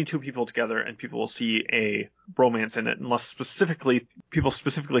 Put any two people together and people will see a romance in it, unless people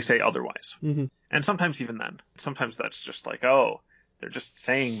specifically say otherwise. And sometimes even then. Sometimes that's just like, oh, they're just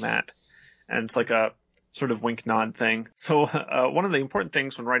saying that. And it's like a sort of wink nod thing. So one of the important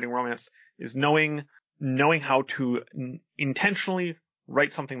things when writing romance is knowing how to intentionally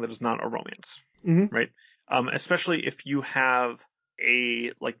write something that is not a romance. Right? Especially if you have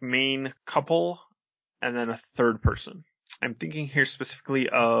a like main couple and then a third person. I'm thinking here specifically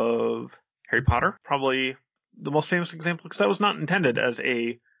of Harry Potter, probably the most famous example, because that was not intended as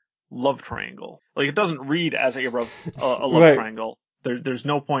a love triangle. Like it doesn't read as a love Right. triangle. There's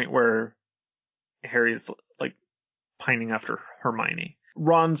no point where Harry's like pining after Hermione.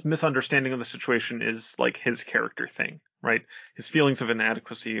 Ron's misunderstanding of the situation is like his character thing, right? His feelings of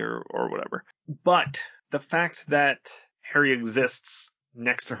inadequacy or whatever. But the fact that Harry exists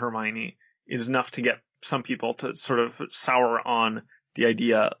next to Hermione is enough to get some people to sort of sour on the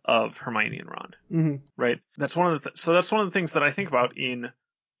idea of Hermione and Ron, right? That's one of the so that's one of the things that I think about in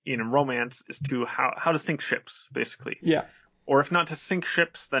romance is to how to sink ships, basically. Yeah. Or if not to sink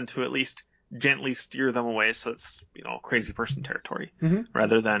ships, then to at least gently steer them away so it's crazy person territory,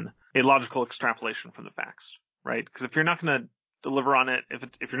 rather than a logical extrapolation from the facts, right? Because if you're not going to deliver on it,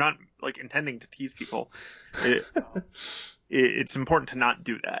 if you're not like intending to tease people, it's important to not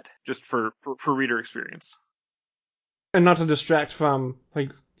do that, just for reader experience. And not to distract from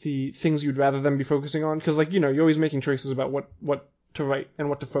like the things you'd rather them be focusing on, because like you're always making choices about what to write and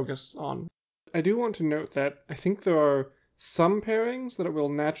what to focus on. I do want to note that I think there are some pairings that will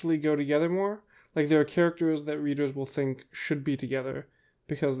naturally go together more. Like there are characters that readers will think should be together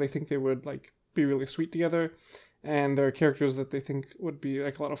because they think they would like be really sweet together, and there are characters that they think would be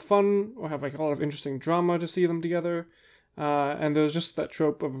like a lot of fun or have like a lot of interesting drama to see them together. And there's just that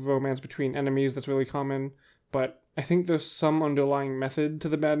trope of romance between enemies that's really common, but I think there's some underlying method to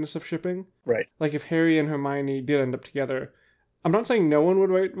the madness of shipping. Right. Like if Harry and Hermione did end up together, I'm not saying no one would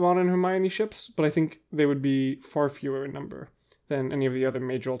write Ron and Hermione ships, but I think they would be far fewer in number than any of the other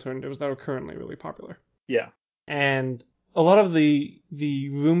major alternatives that are currently really popular. Yeah. And a lot of the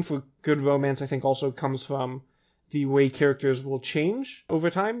room for good romance, I think, also comes from the way characters will change over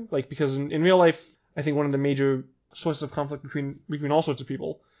time. Like, because in real life, I think one of the major sources of conflict between all sorts of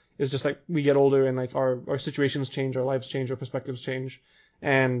people is just like we get older and like our situations change, our lives change, our perspectives change,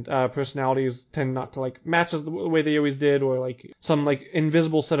 and personalities tend not to like match as the way they always did, or like some like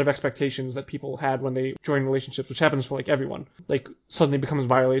invisible set of expectations that people had when they join relationships, which happens for like everyone, like suddenly becomes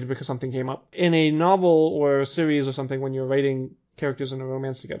violated because something came up. In a novel or a series or something, when you're writing characters in a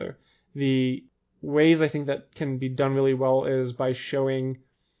romance together, the ways I think that can be done really well is by showing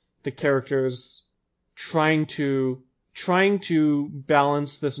the characters trying to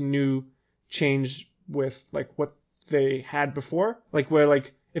balance this new change with like what they had before, like where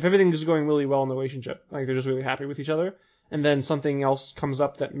like if everything is going really well in the relationship, like they're just really happy with each other, and then something else comes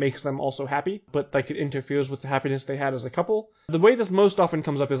up that makes them also happy, but like it interferes with the happiness they had as a couple. The way this most often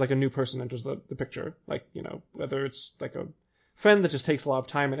comes up is like a new person enters the picture, like whether it's like a friend that just takes a lot of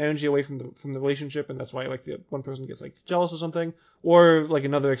time and energy away from the relationship, and that's why like the one person gets like jealous or something, or like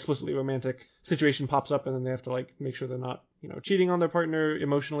another explicitly romantic situation pops up and then they have to like make sure they're not cheating on their partner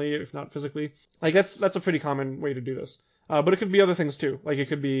emotionally, if not physically. Like that's a pretty common way to do this. But it could be other things too. Like it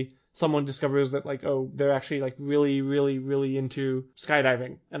could be someone discovers that like, oh, they're actually like really, really, really into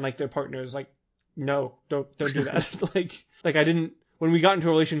skydiving, and like their partner is like, no, don't do that. like I didn't. When we got into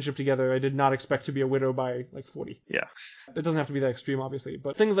a relationship together, I did not expect to be a widow by like 40. Yeah. It doesn't have to be that extreme, obviously,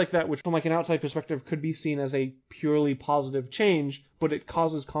 but things like that, which from like an outside perspective could be seen as a purely positive change, but it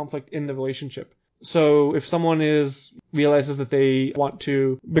causes conflict in the relationship. So if someone realizes that they want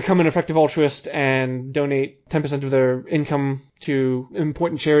to become an effective altruist and donate 10% of their income to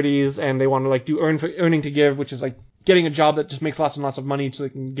important charities, and they want to like do earning to give, which is like getting a job that just makes lots and lots of money so they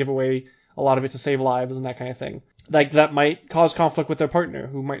can give away a lot of it to save lives and that kind of thing. Like, that might cause conflict with their partner,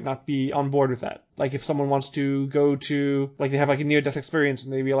 who might not be on board with that. Like, if someone wants to go to, like, they have, like, a near-death experience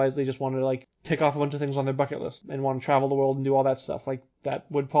and they realize they just want to, like, tick off a bunch of things on their bucket list and want to travel the world and do all that stuff, like,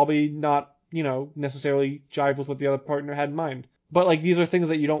 that would probably not, necessarily jive with what the other partner had in mind. But, like, these are things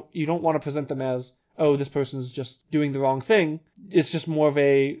that you don't want to present them as, oh, this person's just doing the wrong thing. It's just more of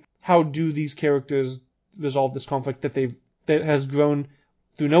a, how do these characters resolve this conflict that has grown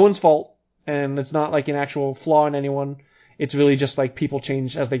through no one's fault, and it's not like an actual flaw in anyone. It's really just like people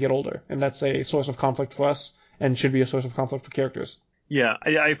change as they get older, and that's a source of conflict for us, and should be a source of conflict for characters. Yeah,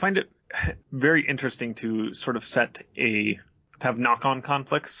 I find it very interesting to sort of to have knock-on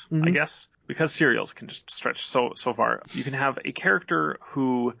conflicts, I guess, because serials can just stretch so far. You can have a character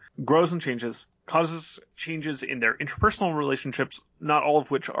who grows and changes, causes changes in their interpersonal relationships, not all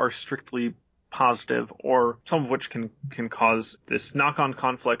of which are strictly positive, or some of which can cause this knock-on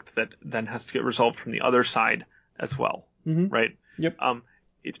conflict that then has to get resolved from the other side as well, right? Yep.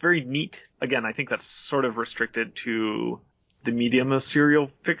 It's very neat. Again, I think that's sort of restricted to the medium of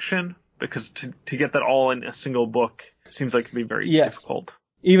serial fiction, because to get that all in a single book seems like it can be very difficult.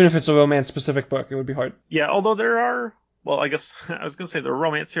 Even if it's a romance-specific book, it would be hard. Yeah, although there are, well, I guess I was going to say there are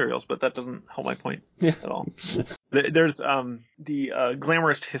romance serials, but that doesn't help my point at all. There's the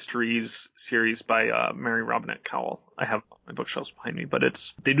Glamorous Histories series by Mary Robinette Kowal. I have my bookshelves behind me, but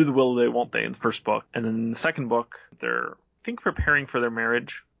they do the will they, won't they in the first book. And then in the second book, they're, I think, preparing for their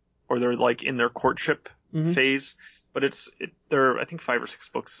marriage, or they're like in their courtship phase. But there are, I think, 5 or 6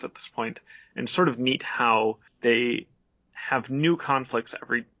 books at this point, and it's sort of neat how they have new conflicts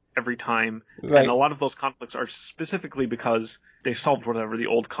every time, right. And a lot of those conflicts are specifically because they solved whatever the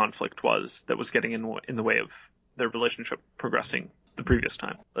old conflict was that was getting in the way of their relationship progressing the previous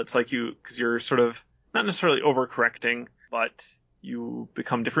time. It's like because you're sort of not necessarily overcorrecting, but you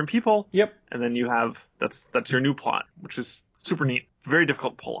become different people. Yep. And then you have that's your new plot, which is super neat. Very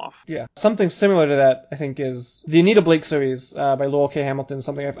difficult to pull off. Yeah. Something similar to that, I think, is the Anita Blake series by Laurell K. Hamilton.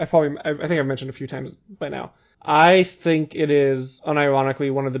 Something I think I've mentioned a few times by now. I think it is,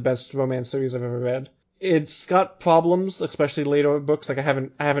 unironically, one of the best romance series I've ever read. It's got problems, especially later books. Like, I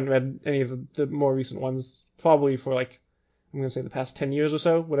haven't read any of the more recent ones, probably for, like, I'm going to say the past 10 years or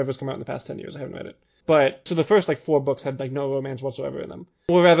so. Whatever's come out in the past 10 years, I haven't read it. But, so the first, 4 books had, no romance whatsoever in them.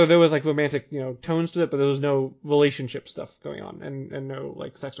 Or rather, there was, romantic, tones to it, but there was no relationship stuff going on, and no,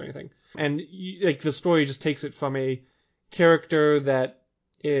 sex or anything. And, the story just takes it from a character that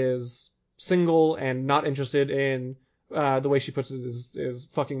is single and not interested in the way she puts it is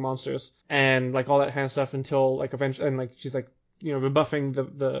fucking monsters and all that kind of stuff until eventually, and she's rebuffing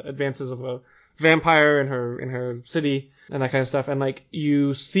the advances of a vampire in her city and that kind of stuff, and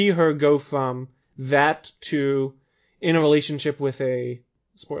you see her go from that to in a relationship with a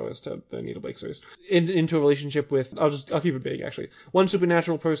spoilers to the Anita Blake series into a relationship with I'll keep it big actually one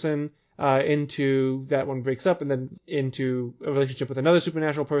supernatural person into that one breaks up and then into a relationship with another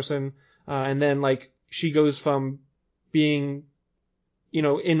supernatural person. And then, she goes from being,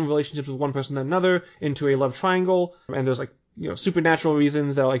 in relationships with one person and another into a love triangle. And there's, supernatural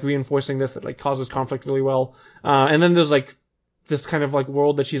reasons that are, reinforcing this that, causes conflict really well. And then there's, this kind of,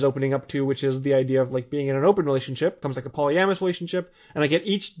 world that she's opening up to, which is the idea of, being in an open relationship. It becomes, a polyamorous relationship. And, at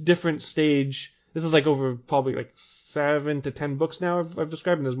each different stage, this is, over probably, 7 to 10 books now I've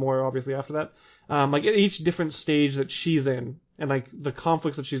described, and there's more, obviously, after that. At each different stage that she's in, and the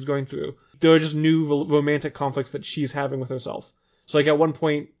conflicts that she's going through, there are just new romantic conflicts that she's having with herself. So at one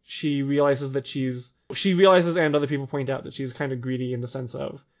point she realizes and other people point out that she's kind of greedy in the sense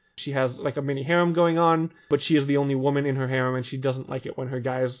of she has a mini harem going on, but she is the only woman in her harem and she doesn't like it when her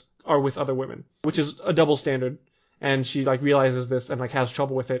guys are with other women, which is a double standard. And she realizes this and has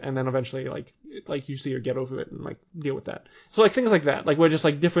trouble with it, and then eventually you see her get over it and deal with that. So things like that, where just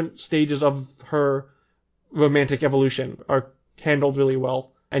different stages of her romantic evolution are handled really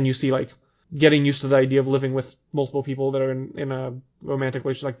well, and you see getting used to the idea of living with multiple people that are in a romantic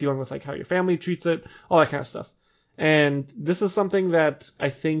relationship, dealing with how your family treats it, all that kind of stuff. And this is something that I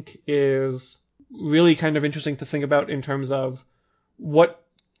think is really kind of interesting to think about in terms of what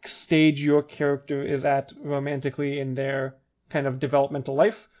stage your character is at romantically in their kind of developmental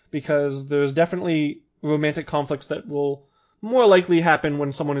life, because there's definitely romantic conflicts that will more likely happen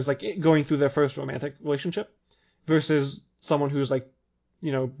when someone is going through their first romantic relationship versus someone who's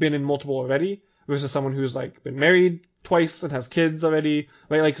been in multiple already versus someone who's been married twice and has kids already,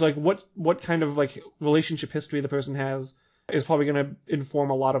 right? What kind of relationship history the person has is probably going to inform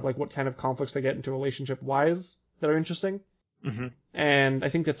a lot of what kind of conflicts they get into relationship wise that are interesting. And I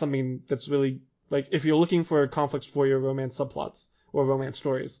think that's something that's really if you're looking for conflicts for your romance subplots or romance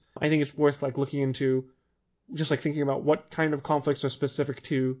stories. I think it's worth like looking into, just like thinking about what kind of conflicts are specific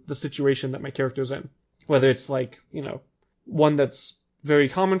to the situation that my character's in. Whether it's like, one that's very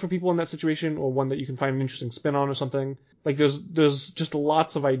common for people in that situation, or one that you can find an interesting spin on or something. Like there's just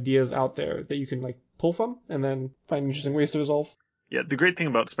lots of ideas out there that you can like pull from and then find interesting ways to resolve. Yeah, the great thing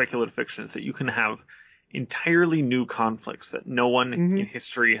about speculative fiction is that you can have entirely new conflicts that no one in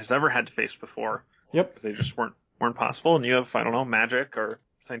history has ever had to face before. Yep. Because they just weren't possible. And you have, I don't know, magic or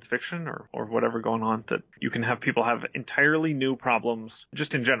science fiction or whatever going on, that you can have people have entirely new problems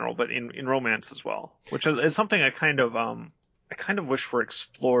just in general, but in romance as well, which is something I kind of wish were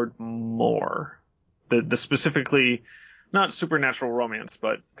explored more. The specifically not supernatural romance,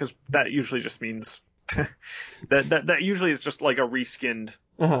 but because that usually just means that usually is just like a reskinned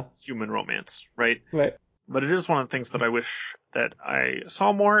human romance, right? Right. But it is one of the things that I wish that I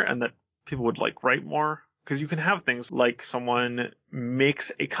saw more and that people would like write more. Because you can have things like someone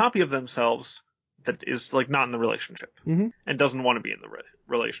makes a copy of themselves that is like not in the relationship and doesn't want to be in the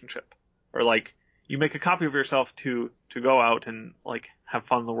relationship, or like you make a copy of yourself to go out and like have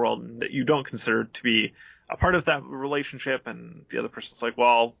fun in the world, and that you don't consider to be a part of that relationship, and the other person's like,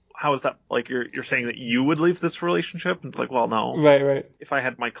 well, how is that? Like you're saying that you would leave this relationship, and it's like, well, no. Right. If I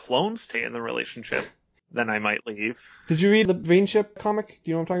had my clone stay in the relationship, then I might leave. Did you read the Rainship comic?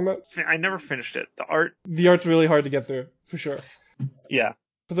 Do you know what I'm talking about? I never finished it. The art's really hard to get through, for sure. Yeah.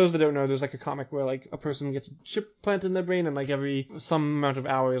 For those that don't know, there's like a comic where like a person gets a chip planted in their brain, and like every some amount of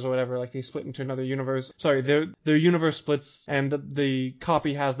hours or whatever, like they split into another universe. Sorry, their universe splits, and the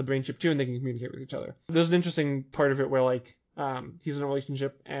copy has the brain chip too, and they can communicate with each other. There's an interesting part of it where like he's in a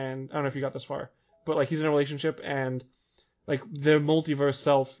relationship, and I don't know if you got this far, but like he's in a relationship, and like their multiverse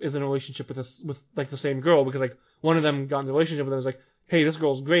self is in a relationship with like the same girl, because like one of them got in the relationship with them, was like, hey, this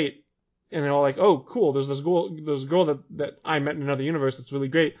girl's great. And they're all like, oh, cool, there's this girl that I met in another universe that's really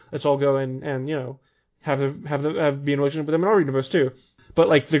great. Let's all go and be in a relationship with them in our universe too. But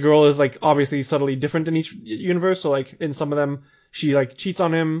like the girl is like obviously subtly different in each universe. So like in some of them she like cheats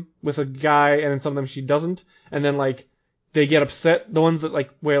on him with a guy, and in some of them she doesn't. And then like they get upset. The ones that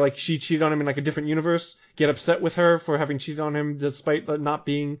like where like she cheated on him in like a different universe get upset with her for having cheated on him despite not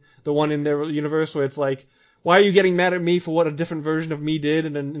being the one in their universe. So it's like, why are you getting mad at me for what a different version of me did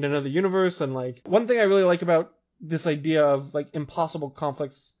in another universe? And like one thing I really like about this idea of like impossible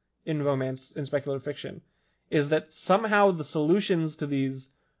conflicts in romance and speculative fiction is that somehow the solutions to these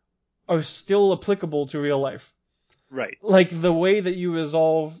are still applicable to real life. Right. Like the way that you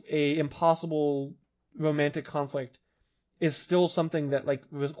resolve a impossible romantic conflict is still something that like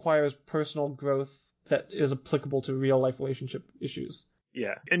requires personal growth that is applicable to real life relationship issues.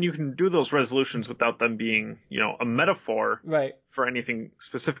 Yeah, and you can do those resolutions without them being, a metaphor Right. for anything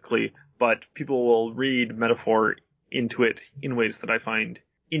specifically, but people will read metaphor into it in ways that I find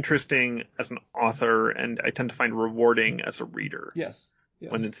interesting as an author, and I tend to find rewarding as a reader. Yes.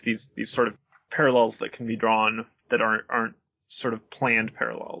 When it's these sort of parallels that can be drawn that aren't sort of planned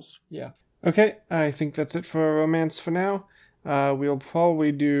parallels. Yeah. Okay, I think that's it for romance for now. We'll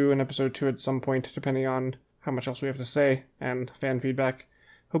probably do an episode 2 at some point, depending on how much else we have to say and fan feedback.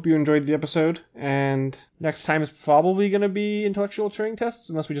 Hope you enjoyed the episode, and next time is probably going to be intellectual Turing tests,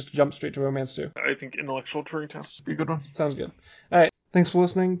 unless we just jump straight to romance too. I think intellectual Turing tests would be a good one. Sounds good. Alright, thanks for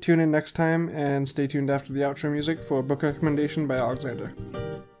listening. Tune in next time, and stay tuned after the outro music for a book recommendation by Alexander.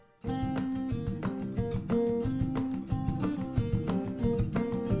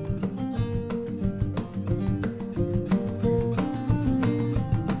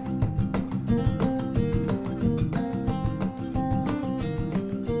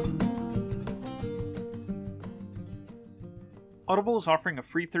 Audible is offering a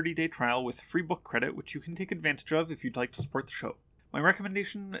free 30-day trial with free book credit, which you can take advantage of if you'd like to support the show. My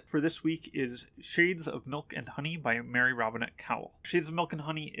recommendation for this week is Shades of Milk and Honey by Mary Robinette Kowal. Shades of Milk and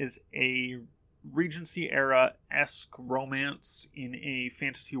Honey is a Regency era-esque romance in a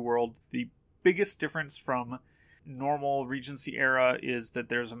fantasy world. The biggest difference from normal Regency era is that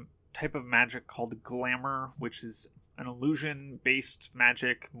there's a type of magic called glamour, which is an illusion-based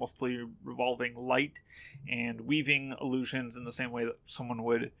magic, mostly revolving light and weaving illusions in the same way that someone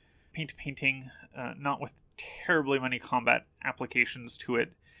would paint a painting, not with terribly many combat applications to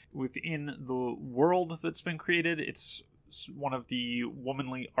it. Within the world that's been created, it's one of the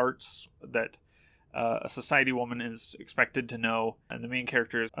womanly arts that a society woman is expected to know, and the main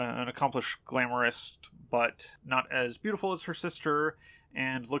character is an accomplished glamourist, but not as beautiful as her sister,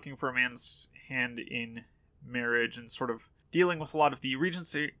 and looking for a man's hand in marriage, and sort of dealing with a lot of the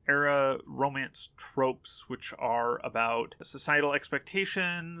Regency era romance tropes, which are about societal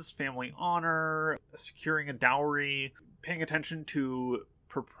expectations, family honor, securing a dowry, paying attention to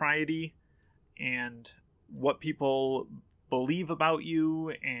propriety and what people believe about you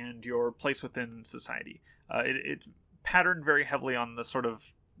and your place within society. It's patterned very heavily on the sort of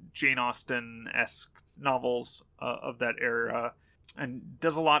Jane Austen-esque novels of that era, and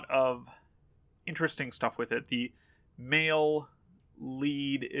does a lot of interesting stuff with it. The male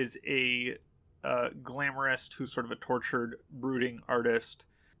lead is a glamorist who's sort of a tortured, brooding artist.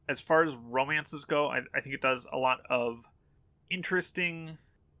 As far as romances go, I think it does a lot of interesting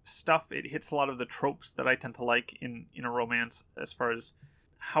stuff. It hits a lot of the tropes that I tend to like in a romance as far as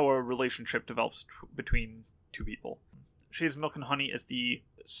how a relationship develops between two people. Shades of Milk and Honey is the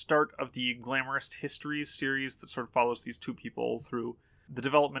start of the Glamorist Histories series that sort of follows these two people through the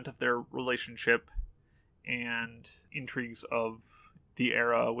development of their relationship and intrigues of the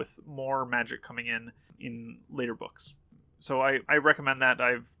era, with more magic coming in later books. So I recommend that.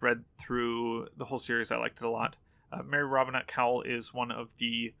 I've read through the whole series. I liked it a lot. Mary Robinette Kowal is one of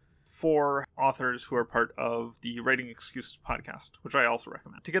the 4 authors who are part of the Writing Excuses podcast, which I also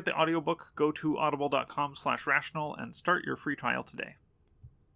recommend. To get the audiobook, go to audible.com/rational and start your free trial today.